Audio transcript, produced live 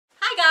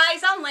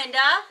Linda.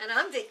 And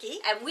I'm Vicky.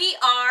 And we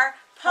are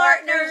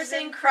Partners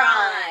in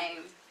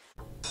Crime.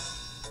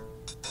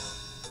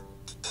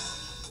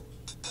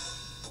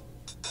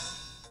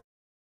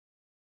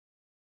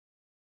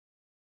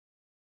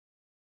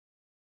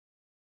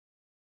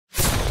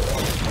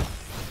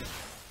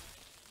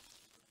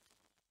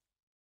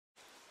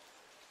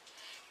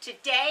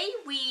 Today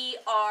we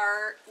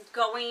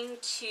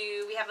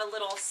have a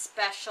little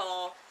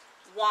special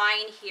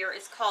wine here.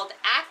 It's called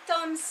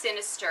Eidam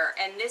Sinister,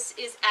 and this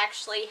is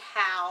actually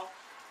how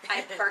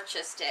I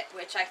purchased it,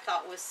 which I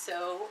thought was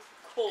so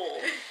cool.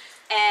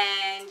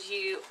 And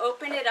you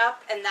open it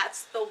up, and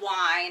that's the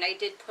wine. I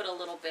did put a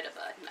little bit of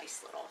a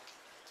nice little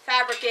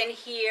fabric in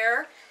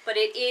here, but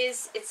it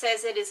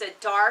says it is a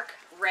dark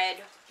red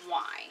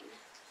wine.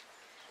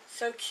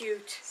 So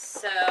cute.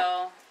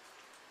 So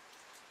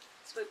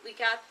that's what we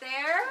got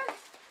there.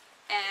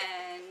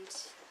 And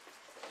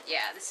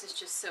yeah, this is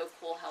just so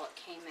cool how it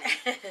came in.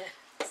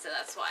 So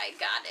that's why I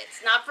got it.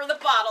 It's not for the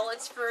bottle,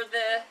 it's for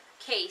the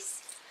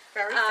case.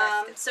 Very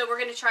festive. So we're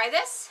going to try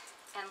this,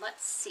 and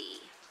let's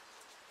see.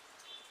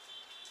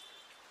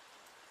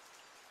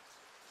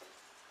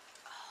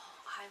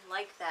 Oh, I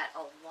like that a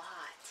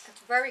lot. It's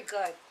very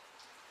good.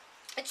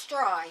 It's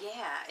dry.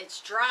 Yeah,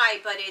 it's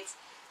dry, but it's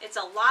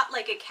a lot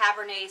like a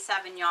Cabernet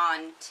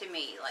Sauvignon to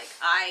me. Like,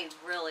 I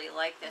really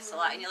like this a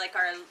lot. And you like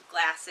our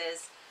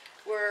glasses.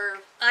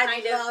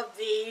 I love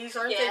these.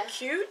 Aren't they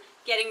cute?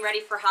 Getting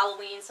ready for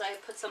Halloween, so I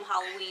put some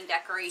Halloween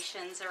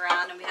decorations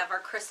around, and we have our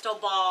crystal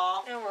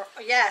ball. And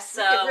yes,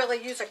 so, we could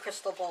really use a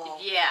crystal ball.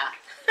 Yeah,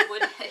 it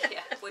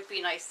would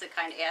be nice to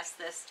kind of ask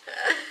this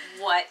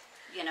what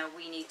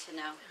we need to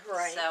know.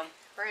 Right. So,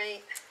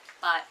 right.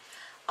 But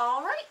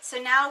all right,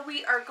 so now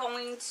we are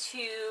going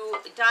to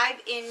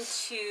dive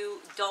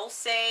into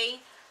Dulce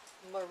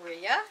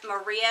Maria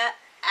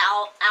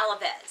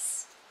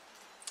Alavez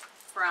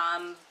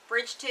from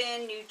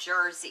Bridgeton, New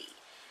Jersey.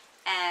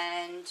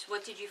 And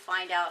what did you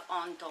find out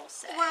on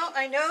Dulce? Well,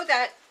 I know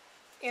that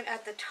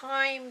at the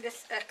time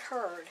this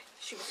occurred,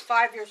 she was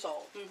 5 years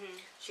old.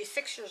 She's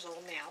 6 years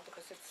old now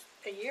because it's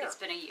a year. It's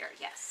been a year,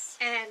 yes.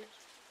 And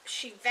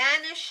she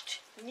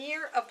vanished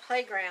near a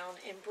playground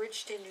in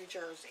Bridgeton, New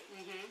Jersey.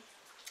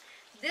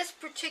 This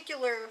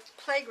particular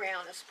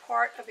playground is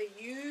part of a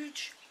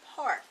huge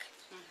park.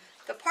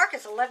 The park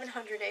is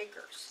 1,100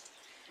 acres.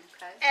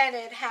 Okay. And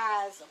it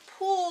has a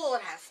pool,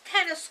 it has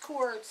tennis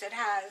courts, it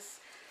has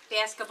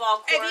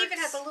basketball courts. It even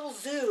has a little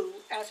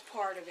zoo as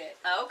part of it.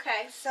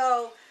 Okay.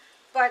 So,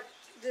 but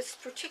this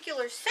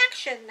particular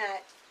section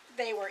that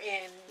they were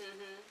in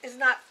is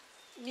not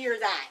near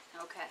that.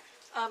 Okay.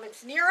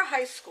 It's near a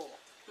high school.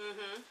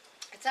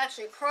 It's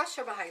actually across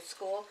from a high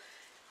school,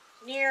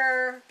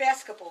 near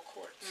basketball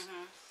courts.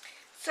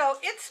 So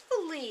it's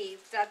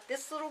believed that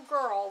this little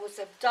girl was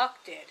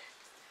abducted,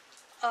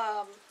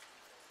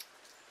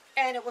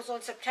 and it was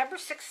on September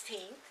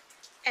 16th,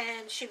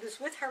 and she was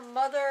with her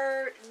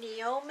mother,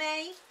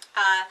 Naomi.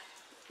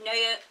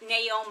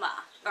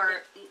 Noema.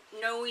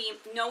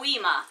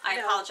 I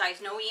apologize.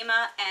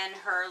 Noema and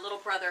her little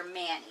brother,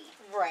 Manny.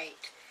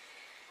 Right.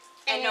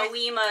 And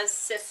Noema's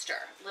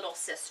sister, little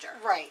sister.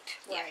 Right,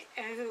 right.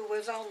 And who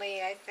was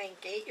only, I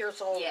think, 8 years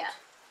old. Yeah,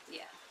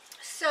 yeah.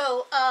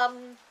 So,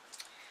 Noema.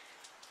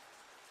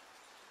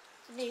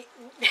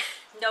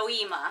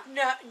 Noema,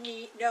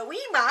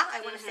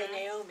 I want to say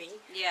Naomi.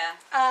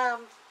 Yeah.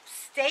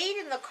 Stayed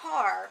in the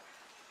car,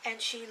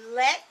 and she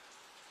let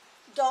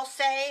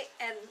Dulce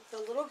and the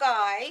little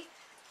guy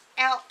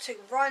out to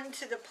run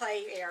to the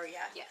play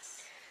area.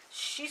 Yes.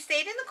 She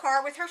stayed in the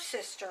car with her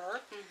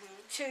sister.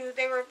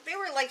 They were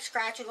like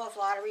scratching off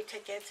lottery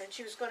tickets, and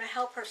she was going to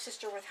help her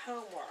sister with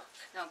homework.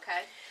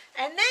 Okay.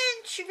 And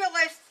then she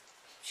realized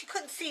she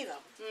couldn't see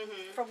them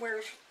from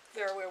where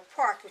they were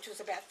parked, which was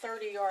about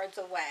 30 yards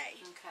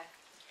away. Okay.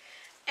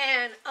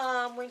 And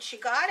when she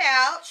got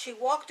out, she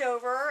walked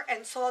over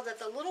and saw that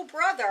the little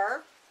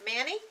brother,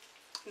 Manny,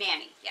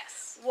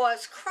 yes,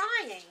 was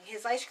crying.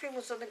 His ice cream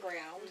was on the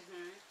ground,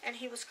 and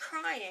he was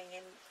crying.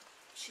 And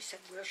she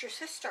said, "Where's your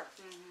sister?"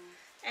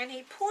 And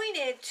he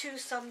pointed to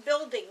some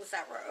buildings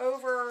that were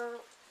over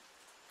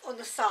on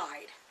the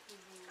side.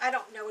 I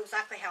don't know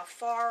exactly how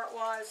far it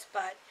was,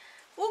 but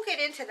we'll get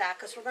into that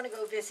because we're going to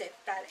go visit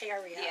that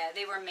area. Yeah,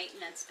 they were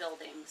maintenance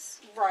buildings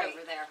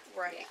over there.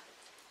 Right. Yeah.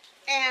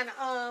 And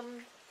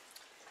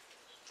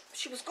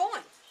she was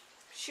gone.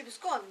 She was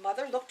gone.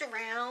 Mother looked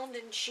around,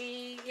 and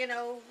she,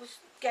 was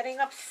getting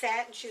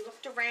upset, and she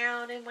looked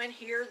around and went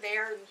here,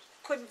 there, and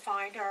couldn't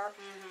find her.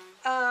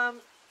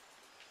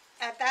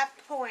 At that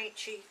point,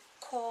 she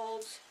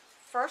called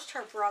first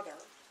her brother.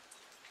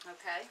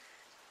 Okay.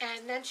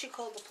 And then she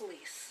called the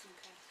police.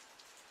 Okay.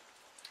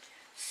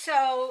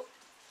 So,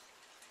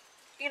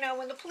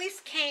 when the police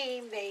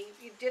came, they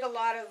did a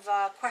lot of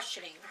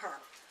questioning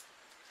her.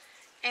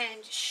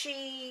 And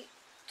she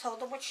told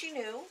them what she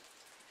knew.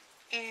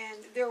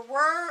 And there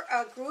were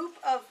a group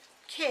of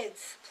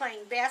kids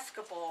playing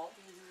basketball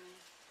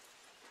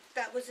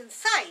that was in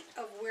sight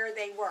of where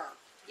they were.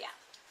 Yeah.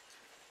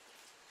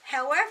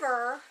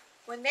 However,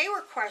 when they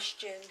were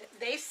questioned,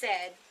 they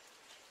said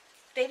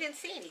they didn't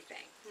see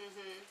anything.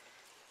 Mhm.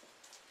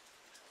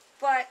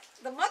 But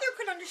the mother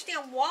could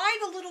understand why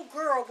the little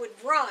girl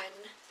would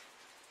run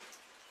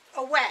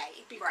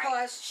away,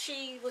 because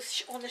she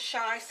was on the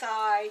shy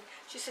side.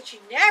 She said she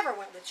never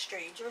went with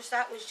strangers.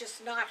 That was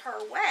just not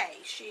her way.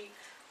 She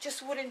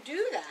just wouldn't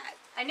do that.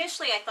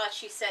 Initially, I thought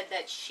she said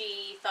that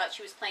she thought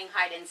she was playing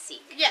hide and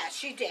seek. Yeah,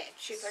 she did.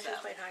 She thought she was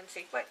So. playing hide and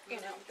seek, but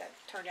you know that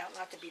turned out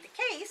not to be the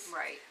case.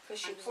 Right.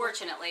 Because she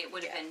Unfortunately, it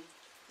would have been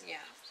yeah.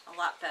 a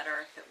lot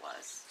better if it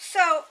was.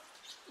 So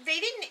they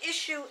didn't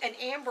issue an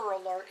Amber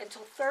Alert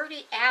until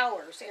 30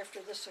 hours after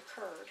this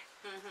occurred.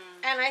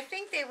 Mhm. And I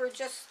think they were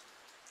just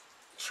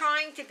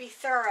trying to be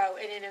thorough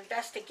in an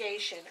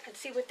investigation and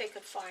see what they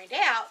could find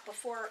out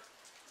before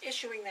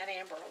issuing that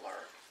Amber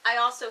Alert. I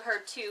also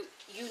heard too,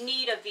 you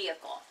need a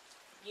vehicle.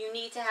 You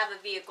need to have a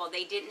vehicle.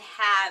 They didn't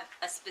have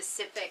a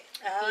specific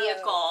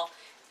vehicle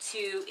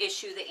to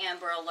issue the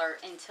Amber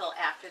Alert until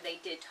after they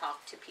did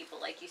talk to people,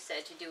 like you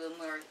said, to do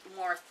a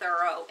more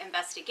thorough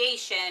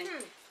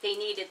investigation. They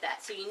needed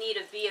that. So you need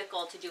a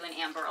vehicle to do an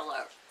Amber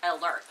Alert.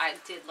 I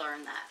did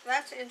learn that.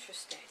 That's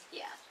interesting.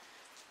 Yeah.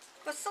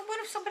 But so what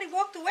if somebody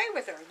walked away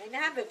with her and they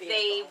didn't have a vehicle?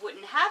 They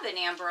wouldn't have an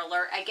Amber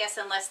Alert, I guess,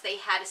 unless they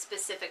had a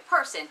specific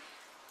person.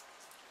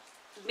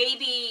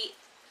 Maybe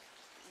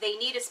they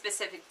need a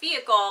specific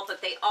vehicle,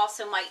 but they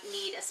also might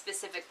need a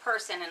specific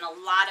person. And a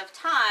lot of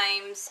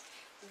times,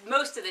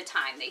 most of the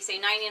time, they say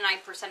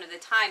 99% of the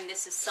time,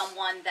 this is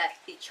someone that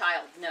the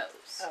child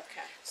knows.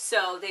 Okay.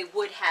 So they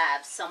would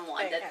have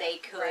someone that they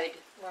could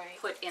right.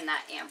 put in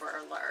that Amber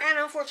Alert. And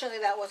unfortunately,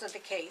 that wasn't the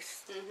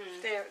case.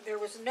 There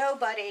was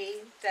nobody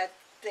that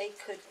they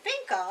could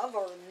think of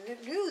or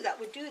knew that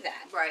would do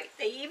that. Right.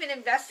 They even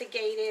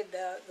investigated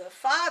the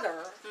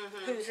father,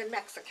 who's in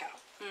Mexico.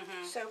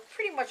 So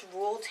pretty much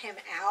ruled him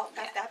out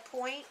at that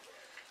point.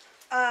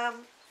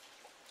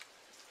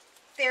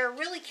 They're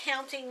really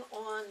counting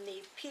on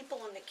the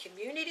people in the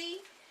community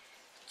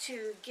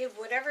to give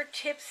whatever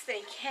tips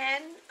they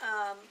can.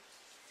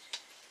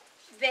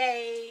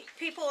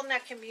 People in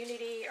that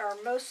community are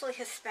mostly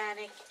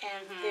Hispanic,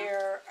 and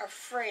they're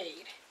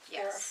afraid.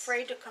 Yes. They're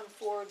afraid to come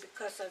forward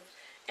because of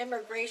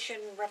immigration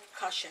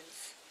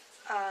repercussions.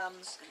 I'm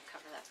just going to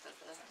cover that.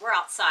 We're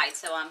outside,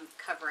 so I'm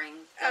covering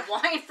the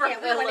wine for the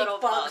we little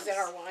don't bugs in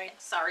our wine.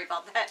 Sorry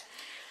about that.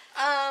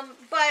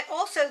 But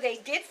also they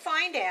did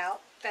find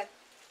out that,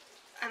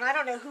 and I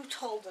don't know who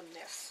told them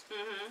this,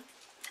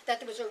 that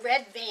there was a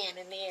red van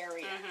in the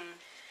area.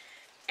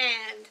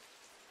 And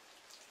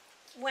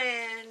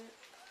when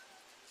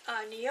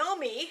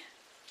Naomi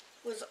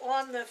was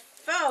on the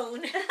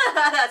phone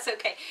That's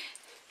okay.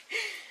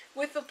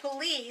 with the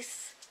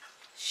police,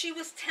 she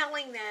was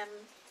telling them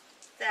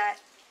that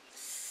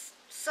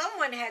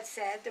someone had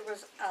said there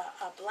was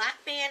a black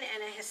man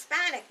and a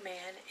Hispanic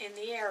man in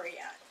the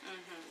area.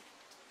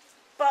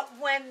 But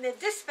when the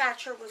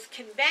dispatcher was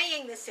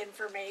conveying this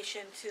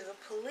information to the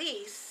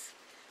police,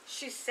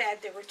 she said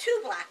there were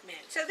two black men.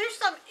 So there's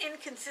some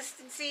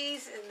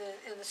inconsistencies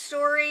in the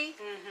story.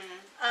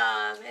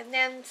 And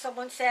then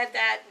someone said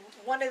that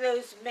one of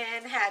those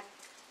men had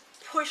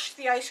pushed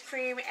the ice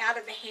cream out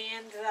of the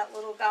hand of that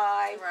little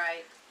guy.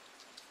 Right.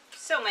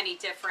 So many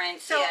different,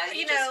 So, yeah,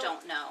 you just know,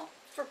 don't know.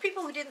 For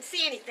people who didn't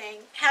see anything,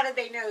 how did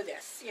they know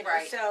this? You know,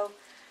 Right. so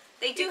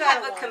They do you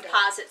have gotta a wonder.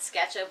 composite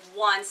sketch of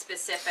one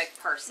specific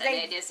person.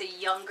 It is a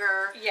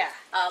younger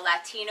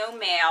Latino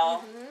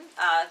male,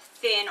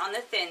 thin on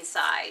the thin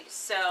side.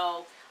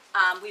 So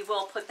we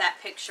will put that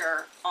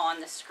picture on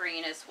the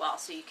screen as well,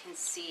 so you can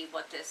see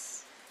what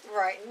this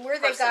right, and where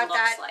they person got looks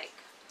that like.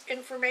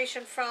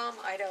 information from,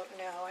 I don't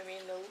know. I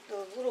mean,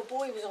 the little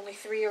boy was only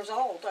 3 years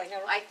old. I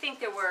know. I think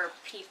there were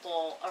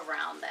people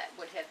around that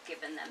would have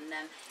given them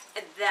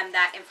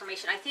that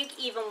information. I think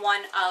even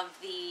one of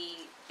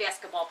the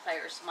basketball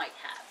players might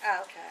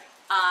have. Okay.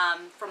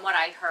 From what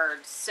I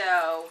heard.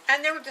 So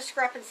And there were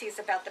discrepancies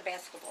about the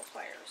basketball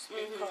players,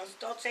 because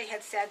Dulce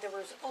had said there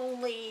was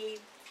only,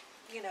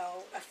 you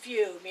know, a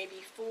few,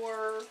 maybe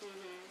 4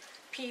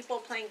 people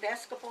playing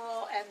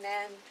basketball, and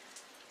then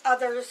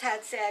others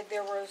had said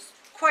there was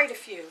quite a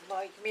few,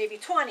 like maybe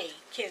 20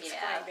 kids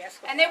playing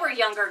basketball. And they were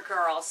younger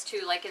girls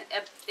too, like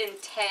in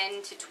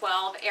 10 to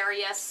 12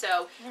 area.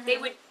 So they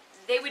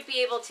would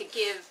be able to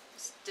give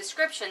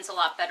descriptions a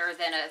lot better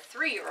than a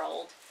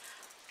 3-year-old.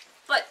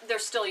 But they're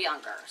still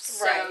younger,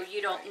 so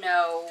you don't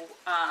know.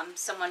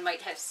 Someone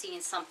might have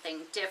seen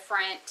something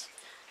different.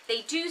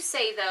 They do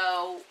say,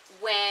 though,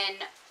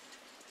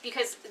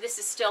 because this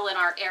is still in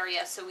our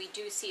area, so we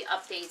do see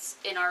updates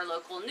in our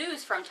local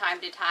news from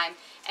time to time,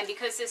 and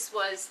because this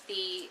was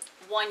the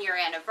 1-year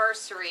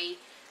anniversary,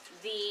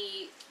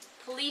 the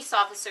police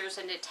officers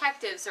and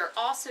detectives are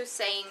also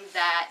saying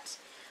that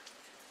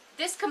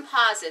this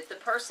composite, the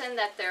person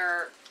that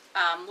they're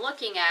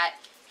looking at,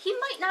 he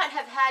might not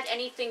have had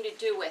anything to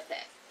do with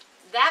it.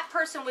 That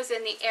person was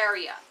in the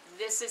area.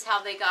 This is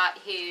how they got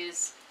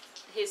his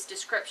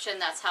description.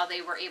 That's how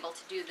they were able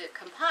to do the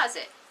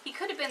composite. He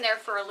could have been there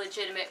for a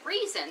legitimate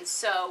reason.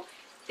 So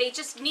they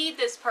just need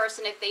this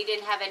person, if they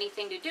didn't have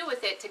anything to do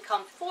with it, to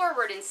come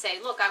forward and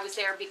say, look, I was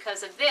there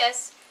because of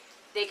this.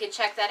 they could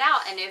check that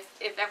out, and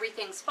if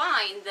everything's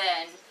fine,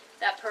 then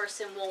that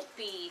person won't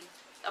be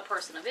a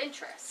person of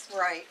interest.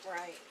 Right,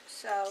 right.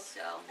 So,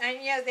 and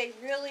yeah, they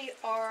really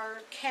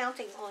are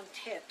counting on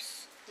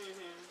tips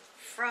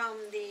from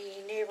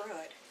the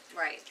neighborhood.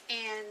 Right.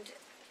 And,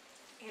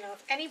 you know,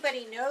 if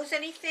anybody knows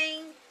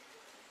anything,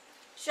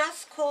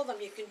 just call them.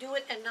 You can do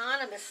it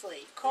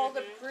anonymously. Call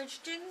the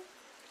Bridgeton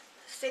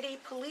City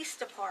Police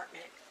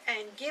Department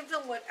and give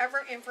them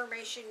whatever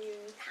information you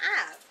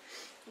have.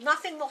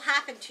 Nothing will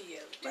happen to you.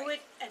 Do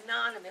it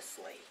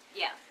anonymously.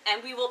 Yeah,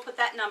 and we will put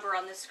that number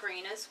on the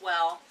screen as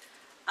well.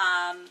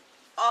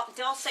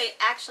 Dulce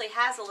actually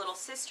has a little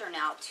sister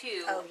now,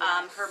 too. Oh,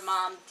 yes. Her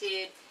mom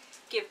did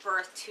give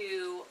birth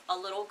to a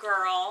little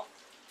girl.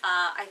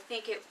 I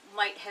think it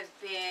might have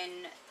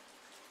been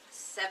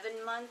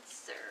 7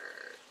 months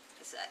or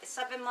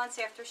 7 months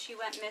after she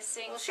went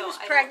missing. Well, she was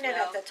pregnant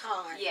at the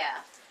time.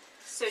 Yeah.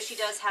 So she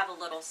does have a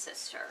little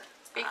sister.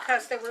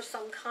 Because there were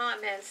some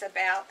comments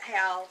about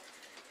how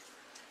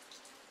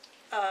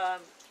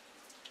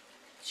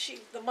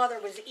the mother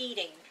was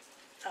eating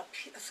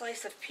a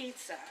slice of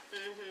pizza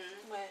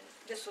when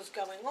this was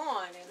going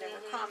on, and there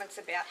were comments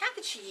about how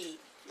could she eat?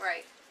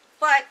 Right.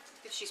 But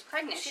if she's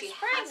pregnant, she's she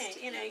pregnant. has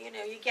to you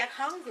know, you get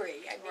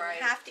hungry. I mean,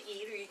 you have to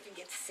eat, or you can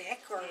get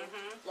sick or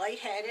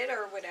lightheaded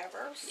or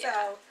whatever.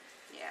 So,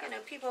 you know,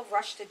 people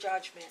rush to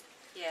judgment.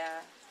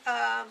 Yeah.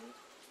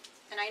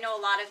 And I know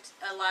a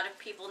lot of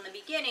people in the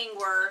beginning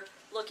were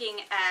looking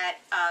at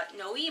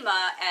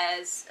Noema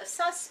as a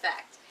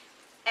suspect,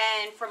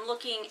 and from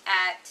looking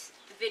at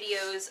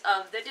videos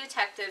of the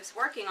detectives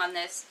working on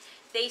this,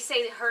 they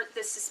say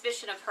the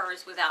suspicion of her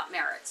is without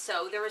merit.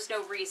 So there was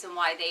no reason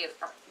why they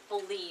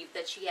believed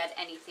that she had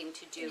anything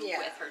to do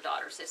with her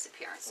daughter's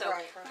disappearance. So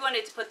we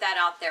wanted to put that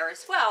out there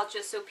as well,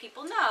 just so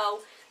people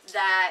know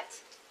that,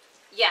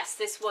 yes,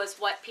 this was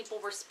what people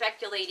were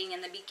speculating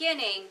in the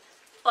beginning,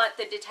 but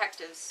the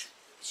detectives,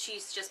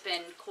 she's just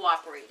been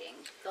cooperating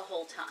the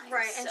whole time.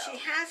 Right, and she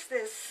has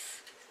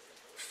this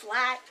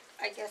flat,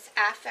 I guess,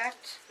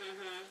 affect.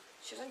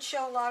 She doesn't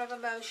show a lot of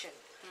emotion.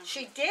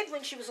 She did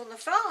when she was on the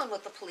phone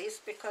with the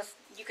police, because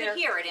you could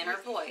hear it in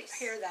her voice.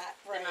 Hear that,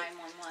 right? The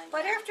 911.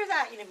 But after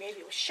that, you know, maybe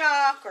it was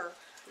shock or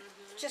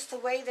just the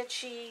way that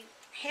she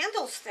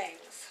handles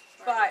things.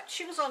 Right. But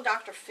she was on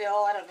Dr.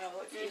 Phil. I don't know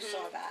if you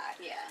saw that.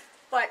 Yeah.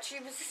 But she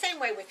was the same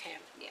way with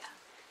him. Yeah.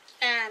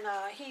 And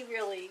he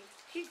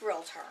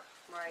grilled her.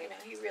 Right. You know,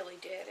 he really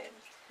did. And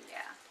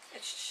yeah.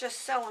 It's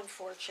just so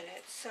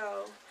unfortunate.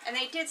 So. And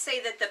they did say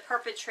that the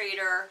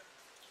perpetrator,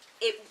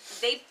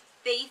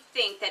 they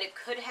think that it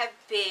could have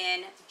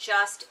been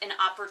just an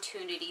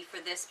opportunity for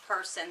this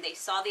person. They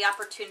saw the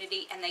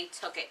opportunity and they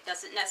took it.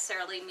 Doesn't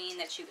necessarily mean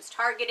that she was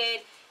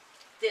targeted.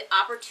 The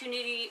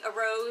opportunity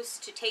arose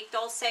to take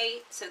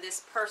Dulce, so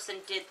this person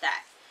did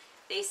that.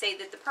 They say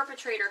that the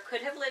perpetrator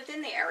could have lived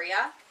in the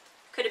area,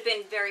 could have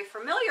been very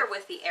familiar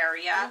with the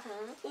area,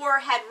 or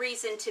had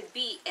reason to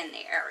be in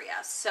the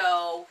area.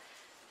 So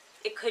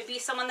it could be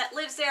someone that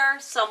lives there,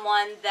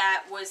 someone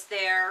that was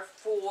there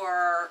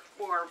or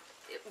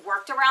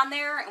worked around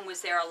there and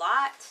was there a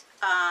lot,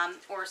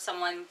 or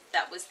someone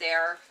that was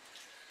there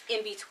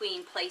in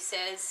between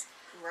places.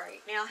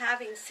 Right. Now,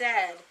 having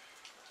said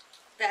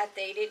that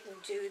they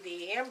didn't do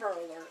the Amber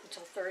Alert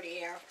until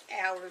 30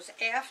 hours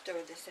after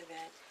this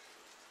event,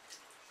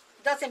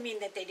 doesn't mean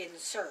that they didn't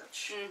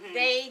search.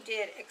 They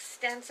did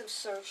extensive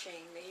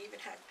searching. They even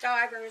had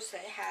divers.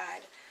 They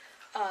had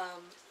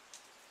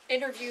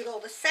interviewed all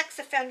the sex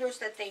offenders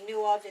that they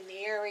knew of in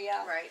the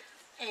area. Right.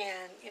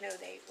 And, you know,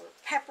 they were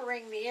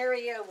peppering the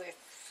area with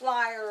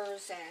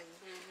flyers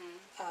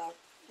and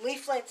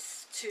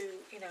leaflets to,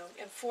 you know,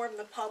 inform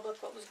the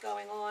public what was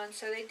going on.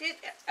 So they did,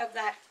 of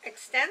that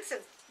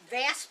extensive,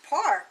 vast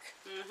park,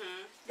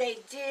 they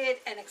did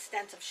an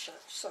extensive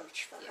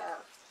search for her.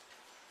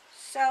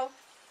 So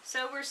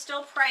we're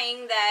still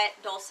praying that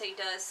Dulce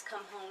does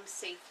come home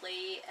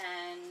safely,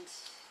 and,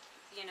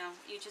 you know,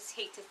 you just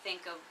hate to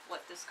think of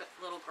what this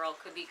little girl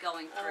could be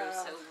going through,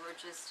 so we're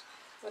just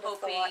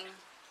hoping.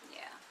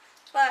 Yeah.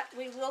 But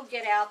we will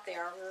get out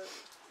there.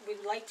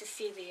 We'd like to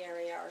see the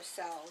area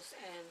ourselves,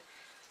 and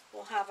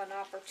we'll have an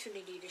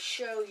opportunity to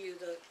show you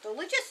the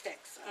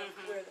logistics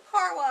of where the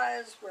car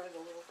was, where the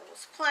little girl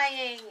was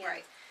playing,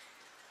 and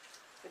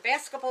the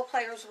basketball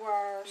players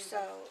were,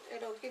 so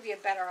it'll give you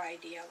a better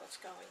idea of what's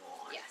going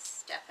on.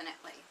 Yes,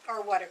 definitely.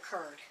 Or what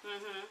occurred.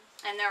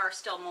 And there are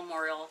still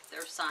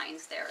there's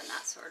signs there and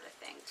that sort of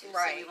thing, too.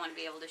 Right. So we want to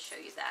be able to show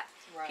you that.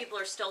 Right. People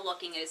are still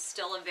looking. It's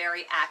still a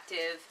very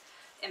active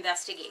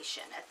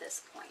investigation at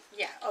this point.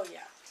 Yeah, oh yeah.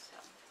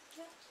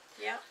 So,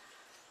 yeah.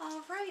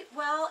 All right,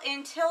 well,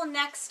 until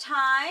next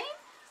time,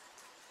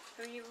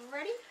 are you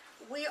ready?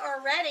 We are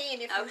ready,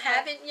 and if you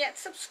haven't yet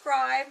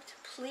subscribed,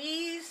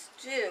 please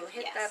do.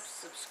 Hit that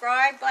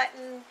subscribe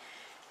button,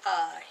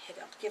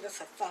 give us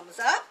a thumbs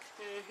up,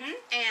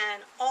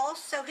 and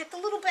also hit the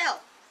little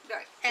bell.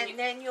 Right. And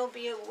then you'll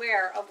be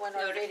aware of when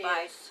our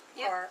videos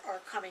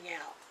are coming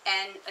out.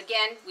 And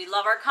again, we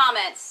love our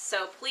comments,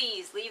 so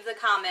please leave the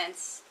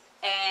comments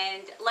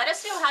and let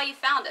us know how you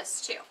found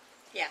us, too.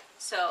 Yeah.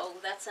 So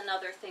that's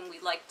another thing we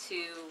like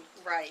to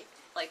Right.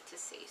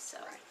 see. So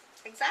Right.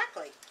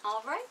 Exactly.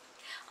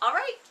 all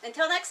right.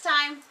 Until next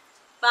time.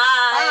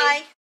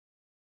 Bye. Bye.